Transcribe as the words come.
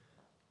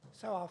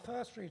So our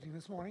first reading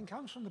this morning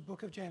comes from the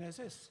book of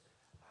Genesis,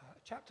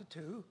 chapter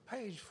 2,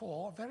 page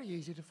 4. Very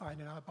easy to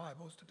find in our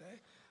Bibles today,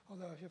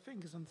 although if your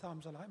fingers and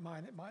thumbs are like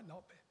mine, it might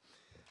not be.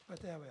 But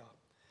there we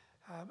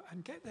are.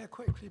 And get there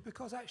quickly,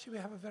 because actually we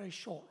have a very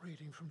short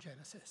reading from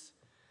Genesis.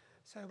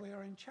 So we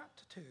are in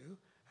chapter 2,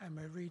 and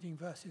we're reading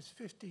verses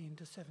 15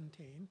 to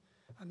 17,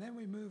 and then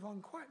we move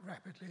on quite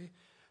rapidly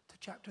to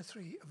chapter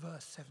 3,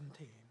 verse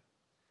 17.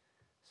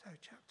 So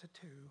chapter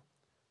 2,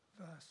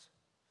 verse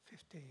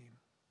 15.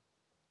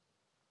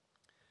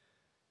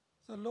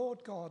 The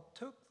Lord God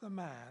took the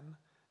man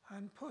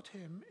and put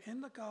him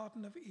in the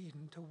Garden of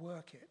Eden to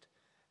work it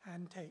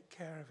and take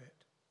care of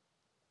it.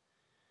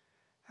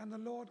 And the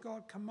Lord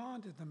God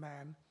commanded the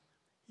man,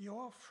 "You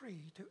are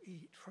free to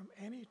eat from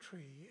any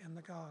tree in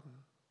the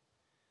garden,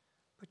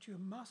 but you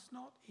must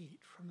not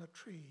eat from the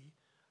tree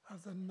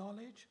of the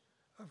knowledge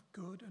of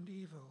good and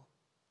evil.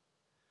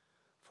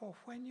 For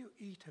when you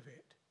eat of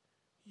it,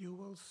 you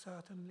will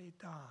certainly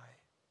die."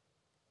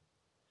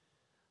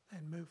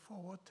 Then move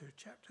forward to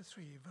chapter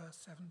 3, verse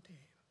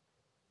 17.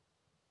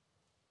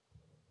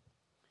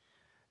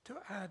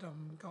 To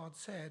Adam, God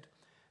said,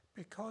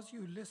 "Because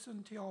you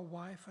listened to your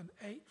wife and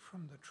ate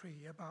from the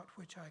tree about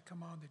which I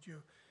commanded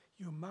you,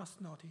 you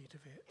must not eat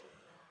of it.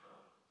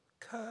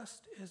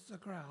 Cursed is the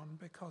ground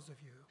because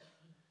of you.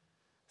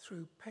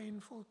 Through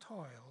painful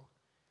toil,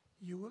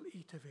 you will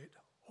eat of it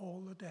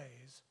all the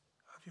days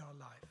of your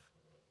life."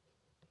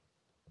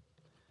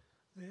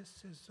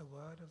 This is the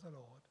word of the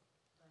Lord.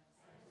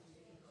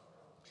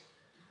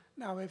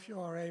 Now, if you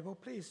are able,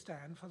 please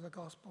stand for the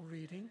gospel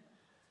reading.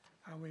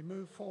 And we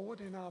move forward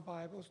in our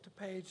Bibles to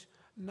page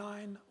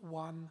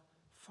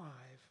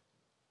 915.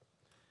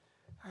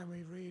 And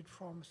we read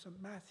from St.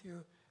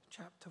 Matthew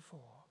chapter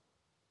 4.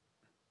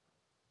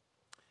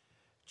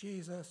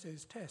 Jesus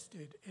is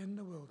tested in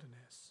the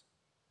wilderness.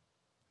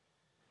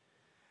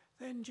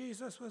 Then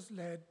Jesus was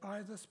led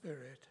by the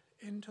Spirit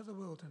into the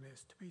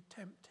wilderness to be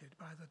tempted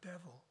by the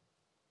devil.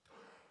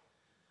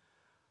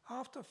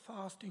 After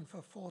fasting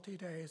for 40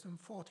 days and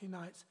 40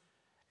 nights,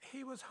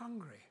 he was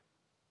hungry.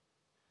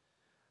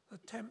 The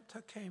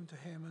tempter came to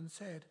him and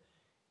said,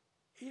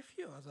 "If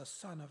you are the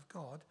Son of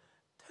God,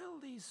 tell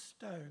these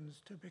stones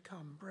to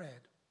become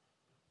bread."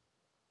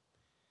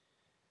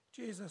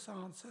 Jesus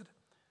answered,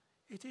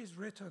 "It is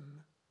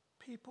written,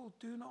 people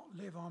do not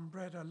live on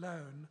bread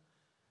alone,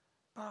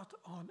 but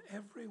on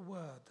every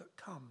word that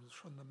comes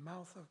from the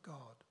mouth of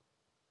God."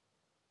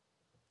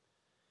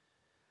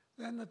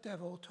 Then the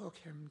devil took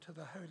him to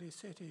the holy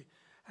city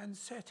and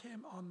set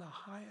him on the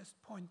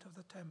highest point of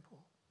the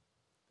temple.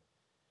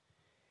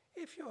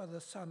 "If you are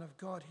the Son of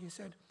God," he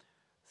said,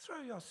 "throw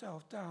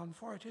yourself down,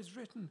 for it is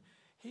written,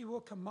 he will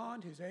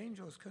command his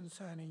angels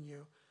concerning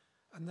you,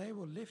 and they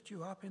will lift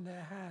you up in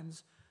their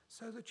hands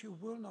so that you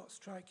will not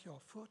strike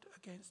your foot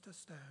against a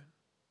stone."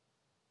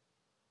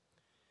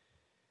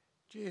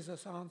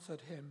 Jesus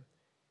answered him,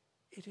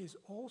 "It is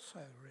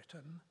also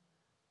written,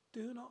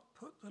 do not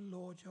put the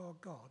Lord your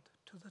God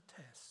to the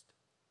test."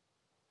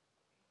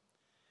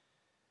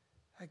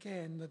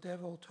 Again, the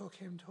devil took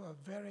him to a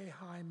very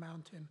high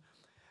mountain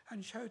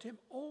and showed him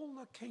all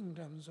the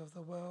kingdoms of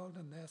the world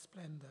and their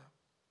splendor.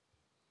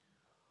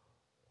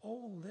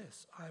 "All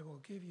this I will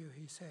give you,"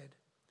 he said,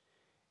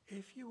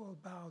 "if you will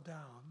bow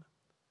down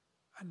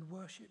and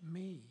worship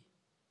me."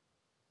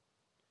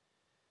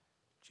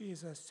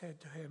 Jesus said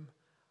to him,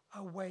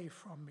 "Away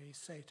from me,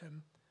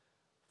 Satan,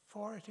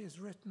 for it is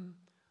written,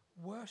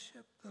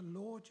 worship the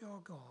Lord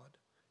your God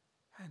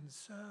and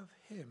serve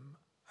him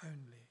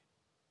only."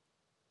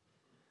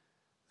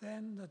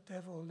 Then the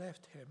devil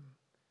left him,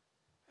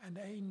 and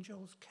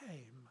angels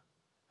came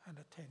and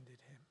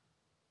attended him.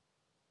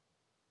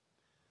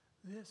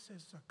 This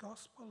is the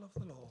gospel of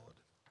the Lord.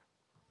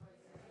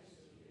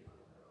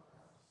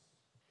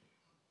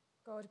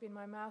 God, be in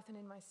my mouth and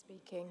in my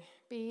speaking,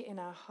 be in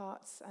our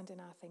hearts and in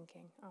our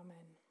thinking.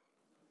 Amen.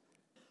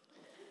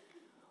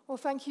 Well,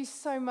 thank you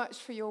so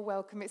much for your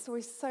welcome. It's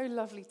always so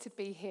lovely to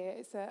be here.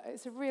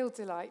 It's a real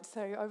delight,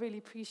 so I really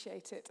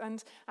appreciate it.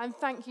 And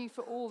thank you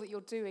for all that you're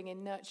doing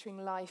in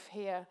nurturing life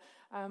here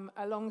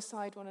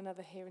alongside one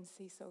another here in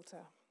Sea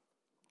Salter.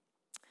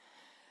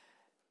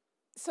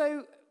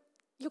 So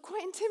you're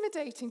quite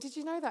intimidating. Did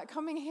you know that?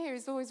 Coming here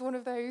is always one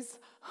of those,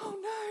 oh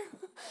no,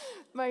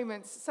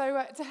 moments.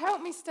 So to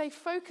help me stay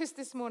focused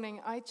this morning,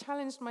 I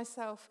challenged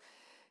myself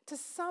to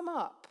sum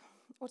up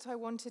what I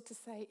wanted to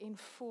say in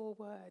 4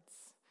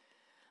 words.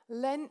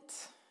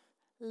 Lent,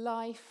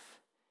 life,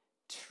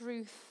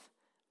 truth,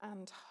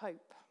 and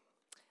hope.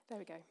 There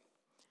we go.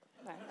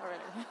 No, not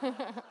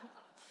really.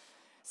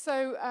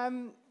 So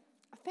I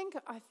think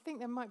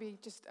there might be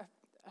just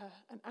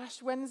an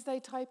Ash Wednesday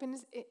type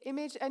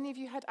image. Any of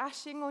you had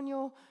ashing on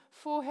your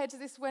forehead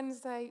this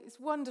Wednesday? It's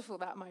wonderful,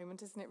 that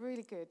moment, isn't it?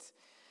 Really good.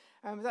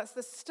 That's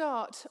the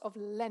start of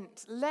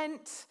Lent.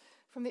 Lent,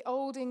 from the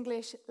Old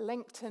English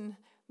Lengton,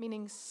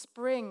 meaning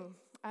spring.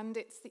 And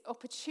it's the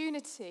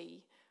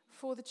opportunity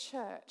for the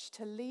church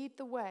to lead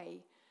the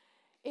way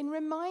in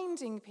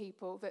reminding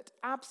people that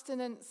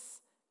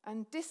abstinence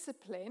and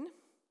discipline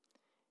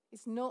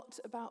is not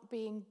about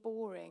being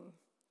boring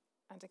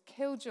and a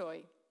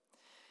killjoy.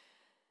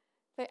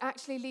 They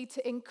actually lead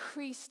to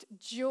increased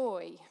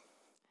joy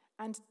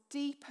and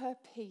deeper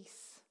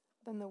peace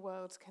than the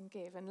world can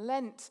give. And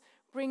Lent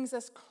brings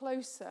us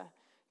closer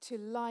to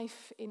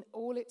life in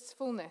all its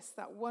fullness,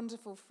 that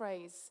wonderful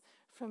phrase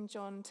from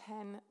John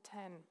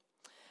 10:10.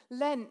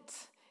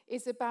 Lent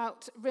is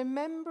about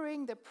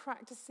remembering the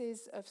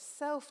practices of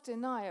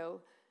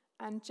self-denial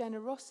and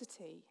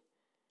generosity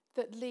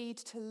that lead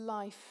to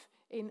life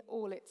in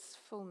all its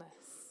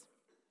fullness.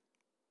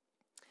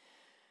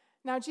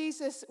 Now,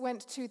 Jesus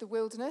went to the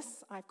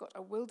wilderness. I've got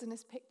a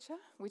wilderness picture.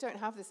 We don't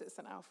have this at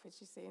St. Alfred,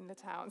 you see, in the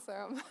town, so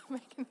I'm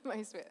making the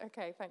most of it.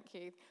 Okay, thank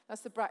you.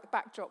 That's the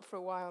backdrop for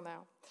a while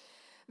now.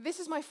 This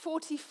is my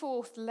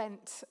 44th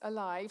Lent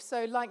alive,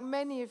 so like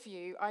many of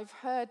you, I've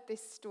heard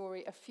this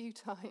story a few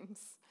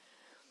times.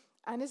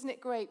 And isn't it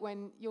great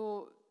when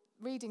you're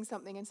reading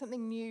something and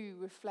something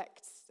new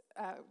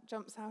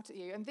jumps out at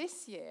you? And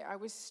this year, I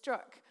was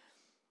struck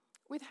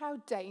with how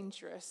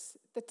dangerous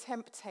the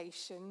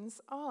temptations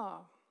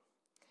are.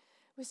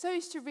 We're so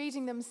used to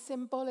reading them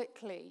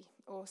symbolically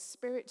or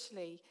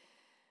spiritually,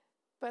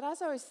 but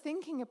as I was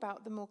thinking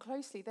about them more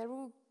closely, they're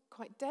all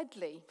quite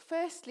deadly.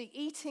 Firstly,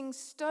 eating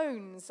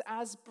stones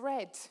as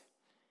bread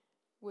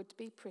would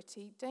be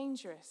pretty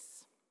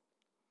dangerous.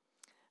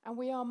 And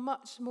we are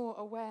much more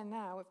aware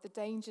now of the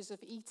dangers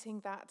of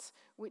eating that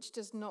which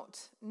does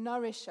not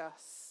nourish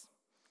us,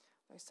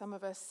 though some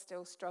of us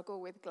still struggle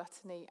with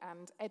gluttony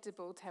and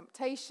edible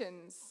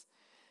temptations.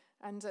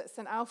 And at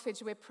St. Alfred,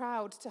 we're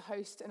proud to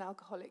host an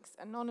Alcoholics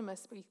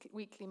Anonymous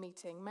weekly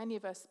meeting. Many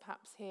of us,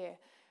 perhaps here,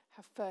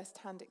 have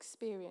first-hand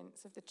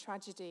experience of the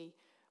tragedy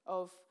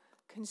of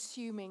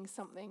consuming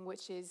something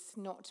which is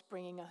not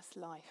bringing us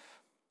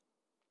life.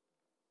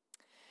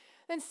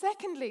 Then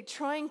secondly,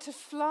 trying to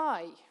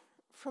fly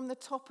from the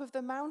top of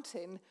the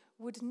mountain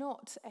would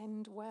not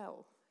end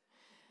well.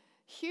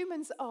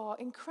 Humans are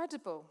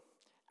incredible.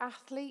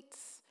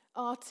 Athletes,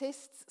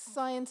 artists,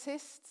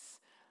 scientists.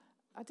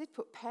 I did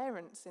put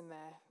parents in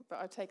there, but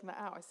I've taken that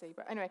out, I see.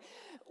 But anyway,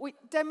 we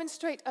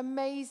demonstrate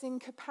amazing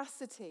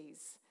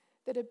capacities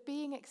that are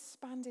being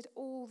expanded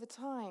all the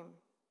time.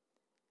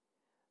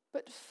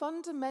 But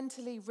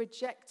fundamentally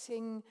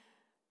rejecting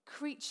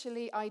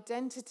creaturely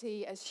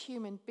identity as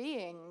human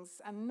beings,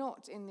 and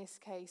not, in this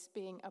case,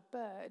 being a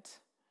bird,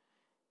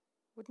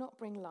 would not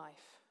bring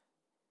life,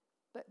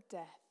 but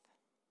death.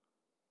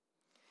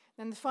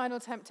 And the final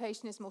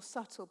temptation is more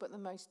subtle, but the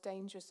most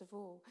dangerous of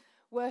all.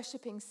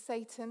 Worshipping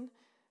Satan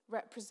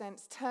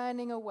represents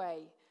turning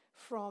away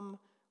from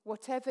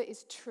whatever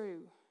is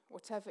true,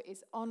 whatever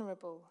is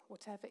honorable,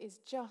 whatever is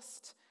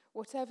just,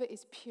 whatever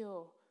is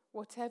pure,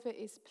 whatever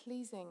is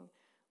pleasing,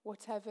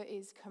 whatever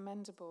is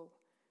commendable,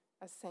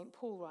 as St.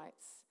 Paul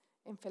writes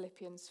in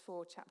Philippians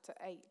 4, chapter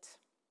 8,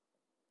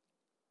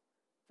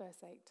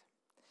 verse 8.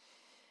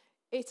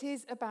 It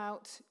is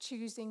about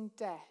choosing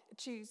death.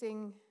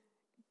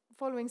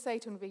 Following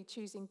Satan would be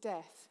choosing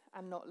death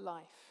and not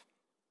life.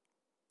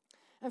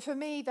 And for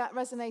me, that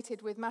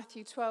resonated with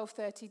Matthew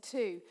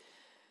 12:32.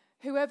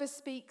 Whoever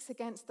speaks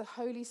against the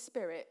Holy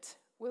Spirit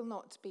will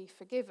not be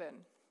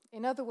forgiven.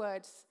 In other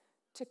words,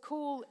 to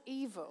call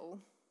evil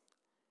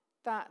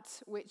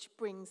that which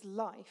brings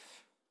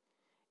life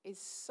is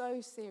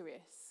so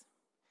serious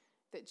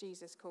that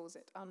Jesus calls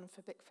it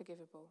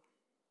unforgivable.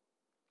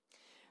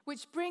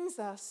 Which brings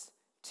us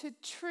to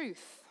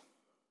truth.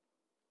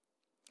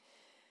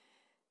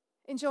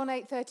 In John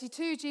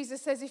 8:32,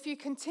 Jesus says, if you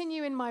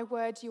continue in my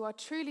word, you are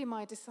truly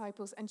my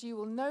disciples, and you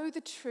will know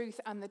the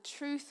truth, and the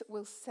truth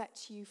will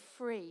set you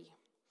free.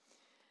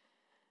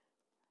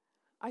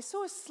 I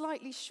saw a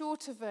slightly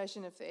shorter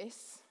version of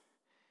this.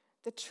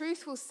 The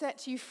truth will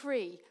set you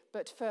free,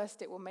 but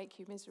first it will make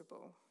you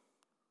miserable.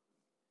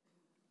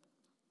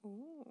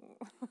 Ooh.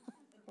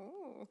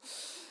 Ooh.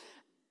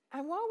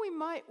 And while we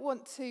might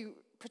want to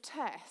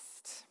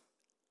protest,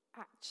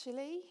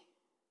 actually,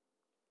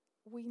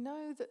 we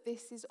know that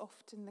this is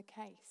often the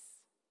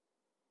case.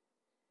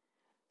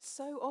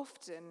 So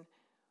often,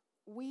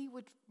 we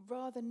would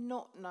rather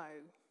not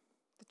know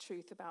the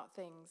truth about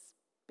things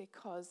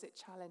because it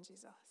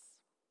challenges us.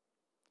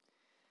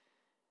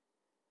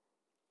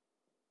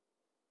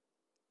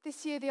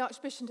 This year, the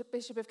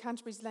Archbishop of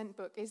Canterbury's Lent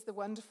book is the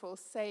wonderful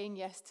Saying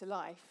Yes to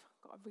Life.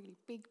 I've got a really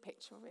big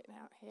picture written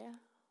out here.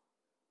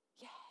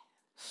 Yeah.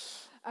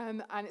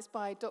 And it's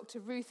by Dr.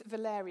 Ruth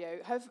Valerio.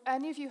 Have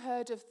any of you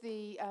heard of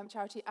the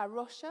charity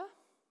Arosha?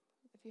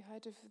 Have you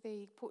heard of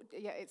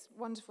yeah, it's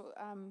wonderful.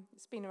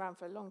 It's been around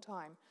for a long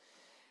time.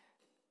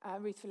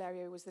 Ruth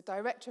Valerio was the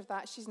director of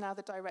that. She's now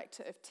the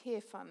director of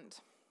Tear Fund.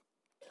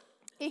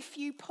 If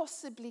you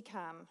possibly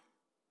can,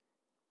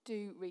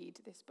 do read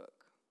this book.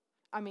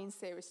 I mean,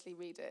 seriously,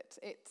 read it.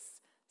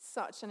 It's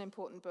such an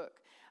important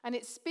book. And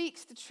it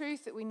speaks the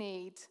truth that we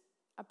need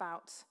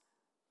about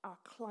our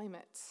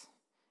climate,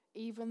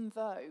 even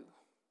though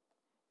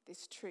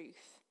this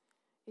truth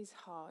is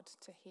hard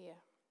to hear.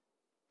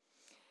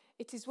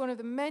 It is one of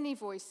the many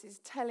voices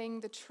telling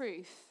the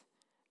truth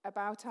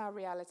about our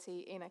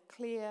reality in a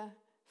clear,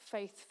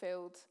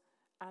 faith-filled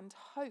and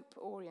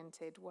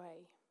hope-oriented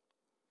way.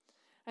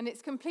 And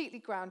it's completely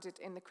grounded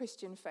in the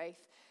Christian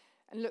faith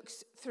and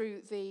looks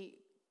through the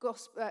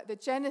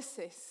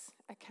Genesis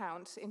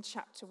account in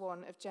chapter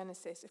 1 of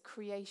Genesis, of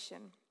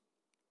creation.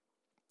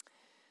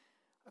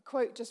 A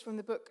quote just from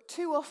the book: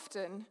 "Too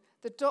often,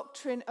 the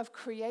doctrine of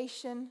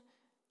creation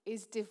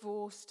is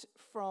divorced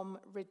from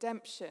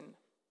redemption.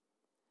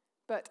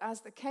 But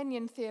as the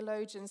Kenyan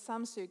theologian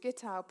Samsu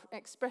Gitau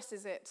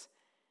expresses it,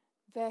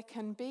 there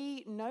can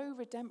be no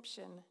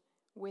redemption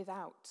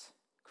without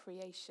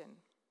creation."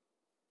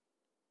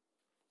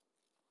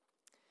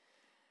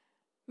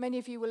 Many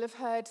of you will have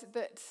heard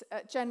that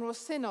at General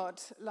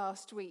Synod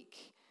last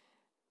week,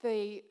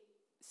 the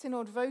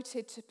Synod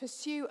voted to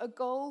pursue a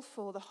goal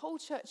for the whole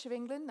Church of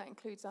England, that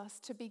includes us,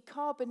 to be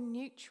carbon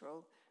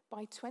neutral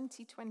by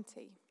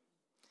 2020.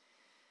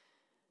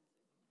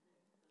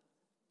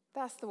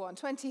 That's the one,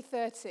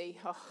 2030.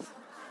 Oh.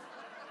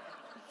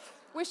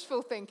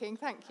 Wishful thinking,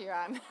 thank you,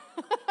 Anne.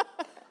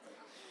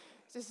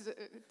 Just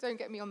don't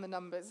get me on the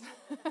numbers.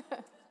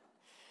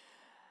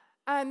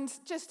 And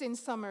just in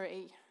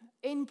summary,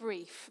 in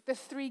brief, the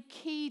three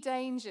key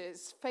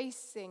dangers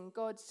facing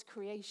God's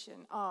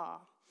creation are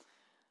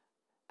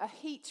a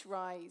heat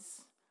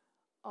rise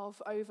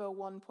of over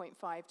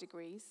 1.5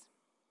 degrees,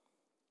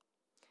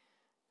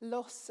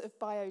 loss of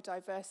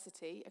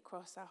biodiversity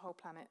across our whole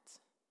planet,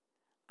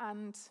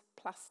 and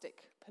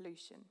plastic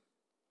pollution.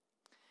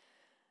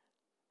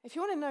 If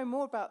you want to know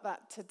more about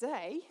that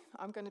today,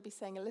 I'm going to be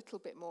saying a little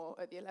bit more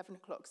at the 11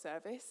 o'clock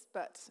service,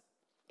 but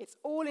it's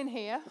all in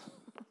here.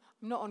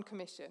 I'm not on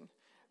commission,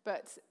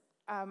 but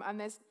and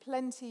there's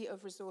plenty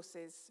of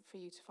resources for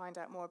you to find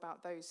out more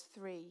about those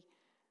three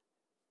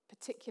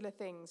particular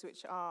things,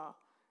 which are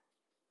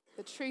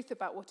the truth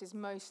about what is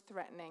most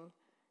threatening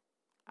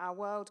our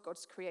world,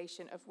 God's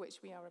creation, of which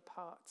we are a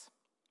part.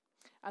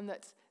 And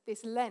that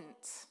this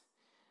Lent,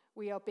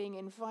 we are being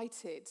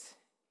invited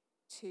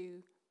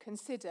to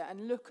consider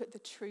and look at the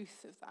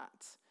truth of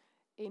that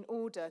in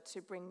order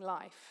to bring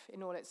life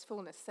in all its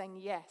fullness, saying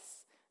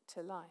yes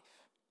to life.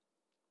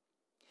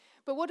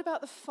 But what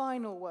about the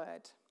final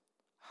word,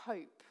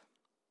 hope?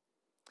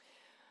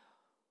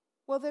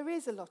 Well, there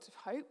is a lot of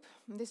hope.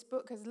 And this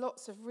book has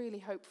lots of really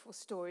hopeful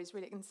stories,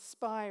 really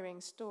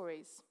inspiring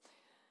stories.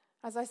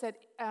 As I said,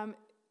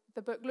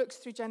 the book looks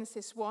through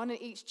Genesis 1,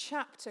 and each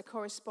chapter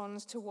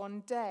corresponds to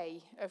one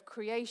day of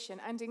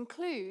creation and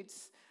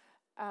includes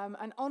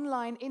an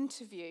online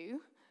interview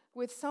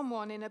with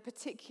someone in a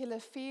particular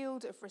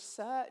field of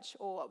research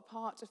or a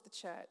part of the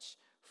church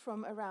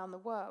from around the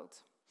world.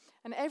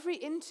 And every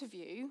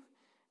interview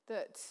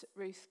that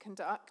Ruth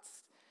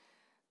conducts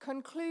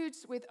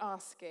concludes with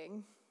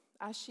asking,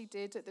 as she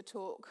did at the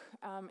talk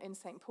in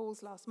St.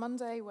 Paul's last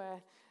Monday,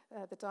 where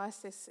the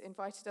diocese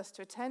invited us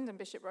to attend and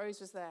Bishop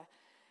Rose was there.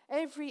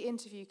 Every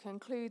interview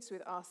concludes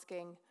with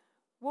asking,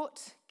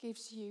 what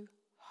gives you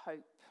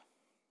hope?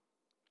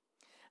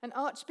 And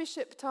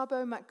Archbishop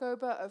Thabo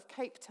Makgoba of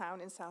Cape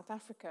Town in South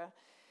Africa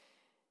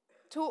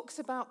talks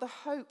about the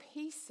hope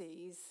he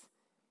sees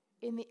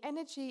in the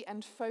energy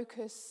and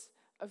focus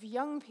of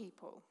young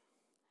people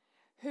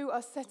who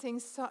are setting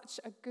such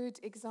a good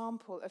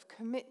example of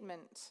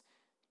commitment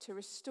to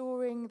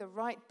restoring the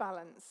right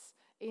balance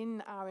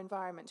in our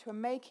environment, who are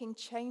making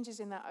changes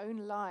in their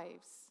own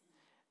lives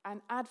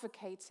and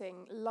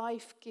advocating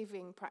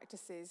life-giving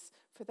practices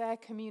for their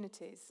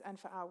communities and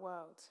for our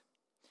world.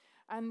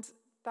 And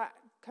that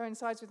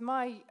coincides with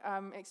my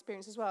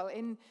experience as well.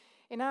 In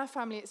our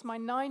family, it's my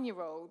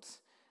 9-year-old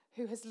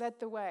who has led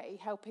the way,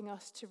 helping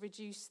us to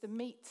reduce the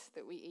meat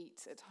that we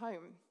eat at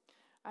home.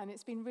 And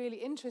it's been really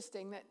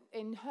interesting that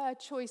in her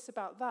choice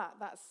about that,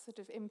 that's sort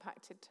of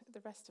impacted the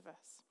rest of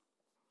us.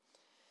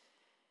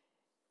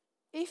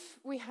 If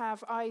we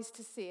have eyes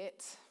to see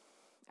it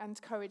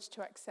and courage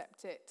to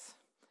accept it,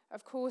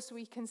 of course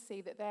we can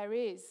see that there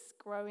is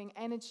growing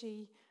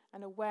energy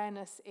and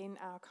awareness in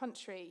our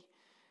country,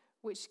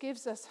 which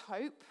gives us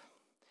hope.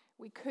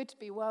 We could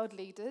be world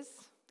leaders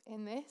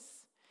in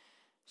this.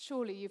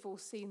 Surely you've all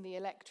seen the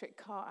electric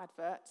car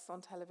adverts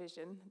on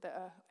television.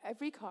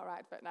 Every car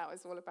advert now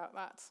is all about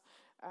that.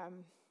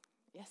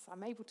 Yes,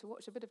 I'm able to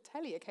watch a bit of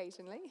telly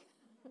occasionally.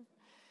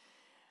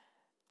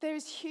 There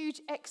is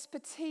huge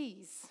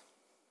expertise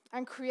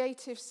and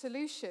creative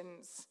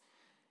solutions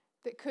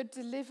that could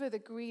deliver the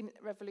green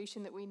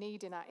revolution that we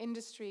need in our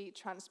industry,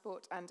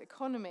 transport, and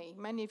economy.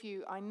 Many of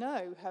you, I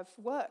know, have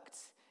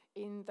worked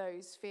in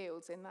those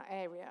fields, in that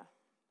area.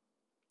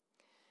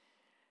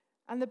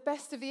 And the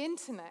best of the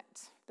internet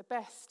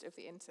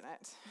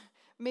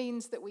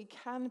means that we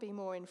can be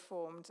more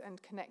informed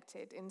and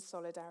connected in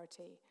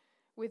solidarity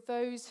with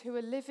those who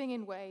are living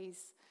in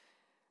ways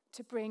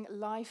to bring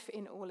life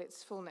in all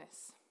its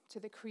fullness to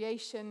the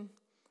creation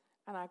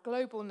and our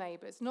global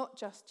neighbours, not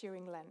just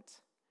during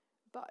Lent,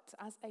 but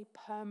as a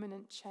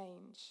permanent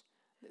change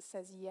that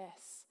says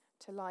yes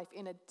to life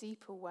in a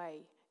deeper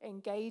way,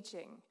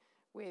 engaging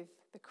with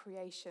the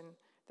creation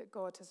that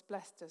God has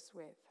blessed us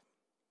with.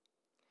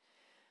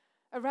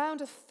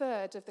 Around a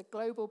third of the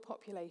global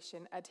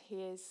population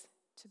adheres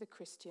to the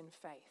Christian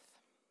faith.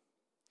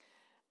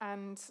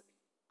 And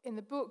in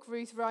the book,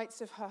 Ruth writes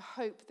of her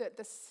hope that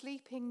the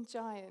sleeping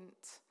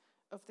giant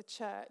of the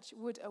church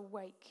would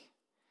awake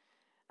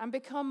and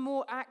become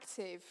more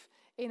active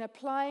in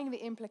applying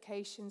the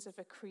implications of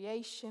a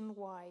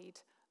creation-wide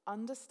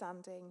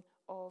understanding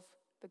of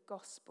the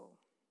gospel.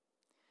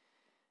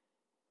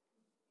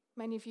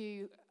 Many of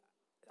you,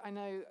 I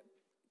know,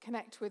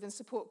 connect with and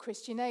support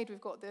Christian Aid.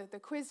 We've got the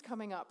quiz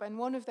coming up, and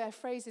one of their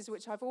phrases,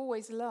 which I've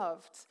always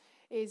loved,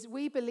 is,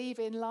 "We believe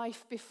in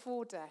life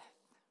before death."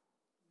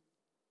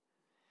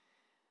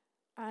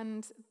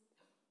 And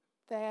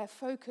their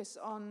focus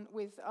on,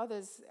 with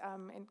others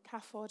in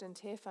CAFOD and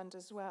Tearfund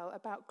as well,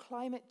 about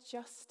climate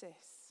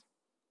justice.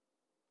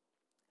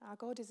 Our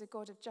God is a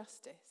God of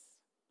justice.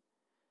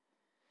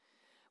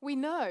 We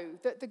know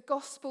that the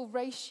gospel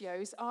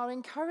ratios are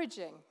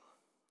encouraging.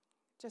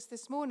 Just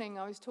this morning,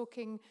 I was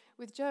talking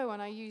with Joe,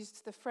 and I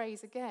used the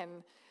phrase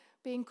again,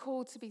 being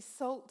called to be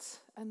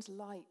salt and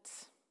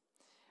light.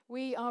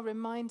 We are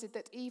reminded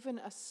that even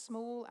a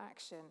small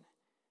action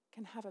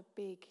can have a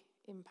big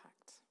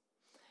impact.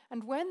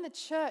 And when the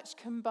church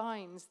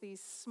combines these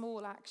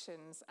small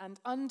actions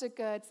and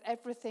undergirds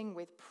everything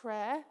with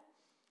prayer,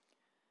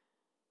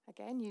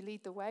 again, you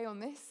lead the way on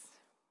this,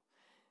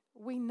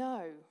 we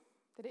know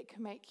that it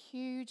can make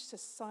huge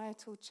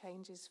societal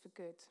changes for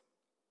good.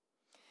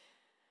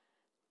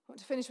 I want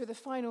to finish with a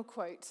final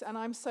quote, and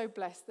I'm so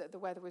blessed that the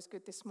weather was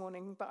good this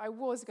morning, but I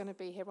was going to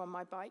be here on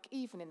my bike,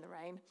 even in the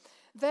rain.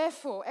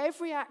 "Therefore,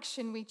 every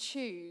action we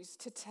choose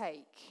to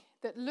take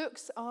that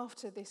looks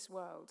after this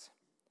world,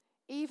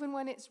 even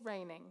when it's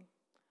raining,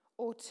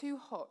 or too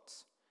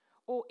hot,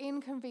 or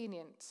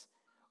inconvenient,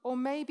 or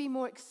maybe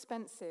more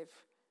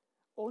expensive,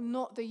 or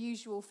not the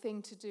usual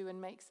thing to do and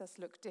makes us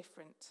look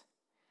different,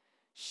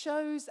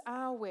 shows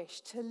our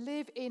wish to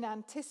live in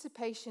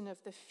anticipation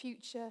of the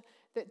future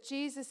that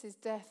Jesus'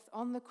 death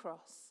on the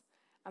cross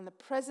and the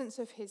presence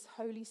of his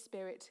Holy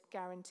Spirit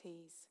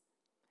guarantees.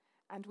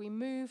 And we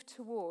move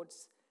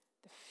towards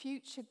the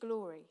future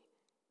glory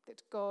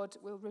that God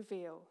will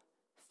reveal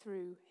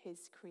through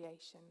his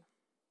creation."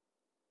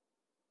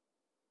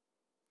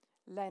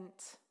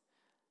 Lent,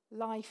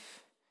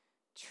 life,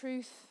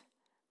 truth,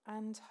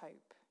 and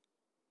hope.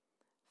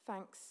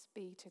 Thanks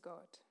be to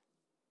God.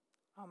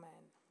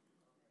 Amen.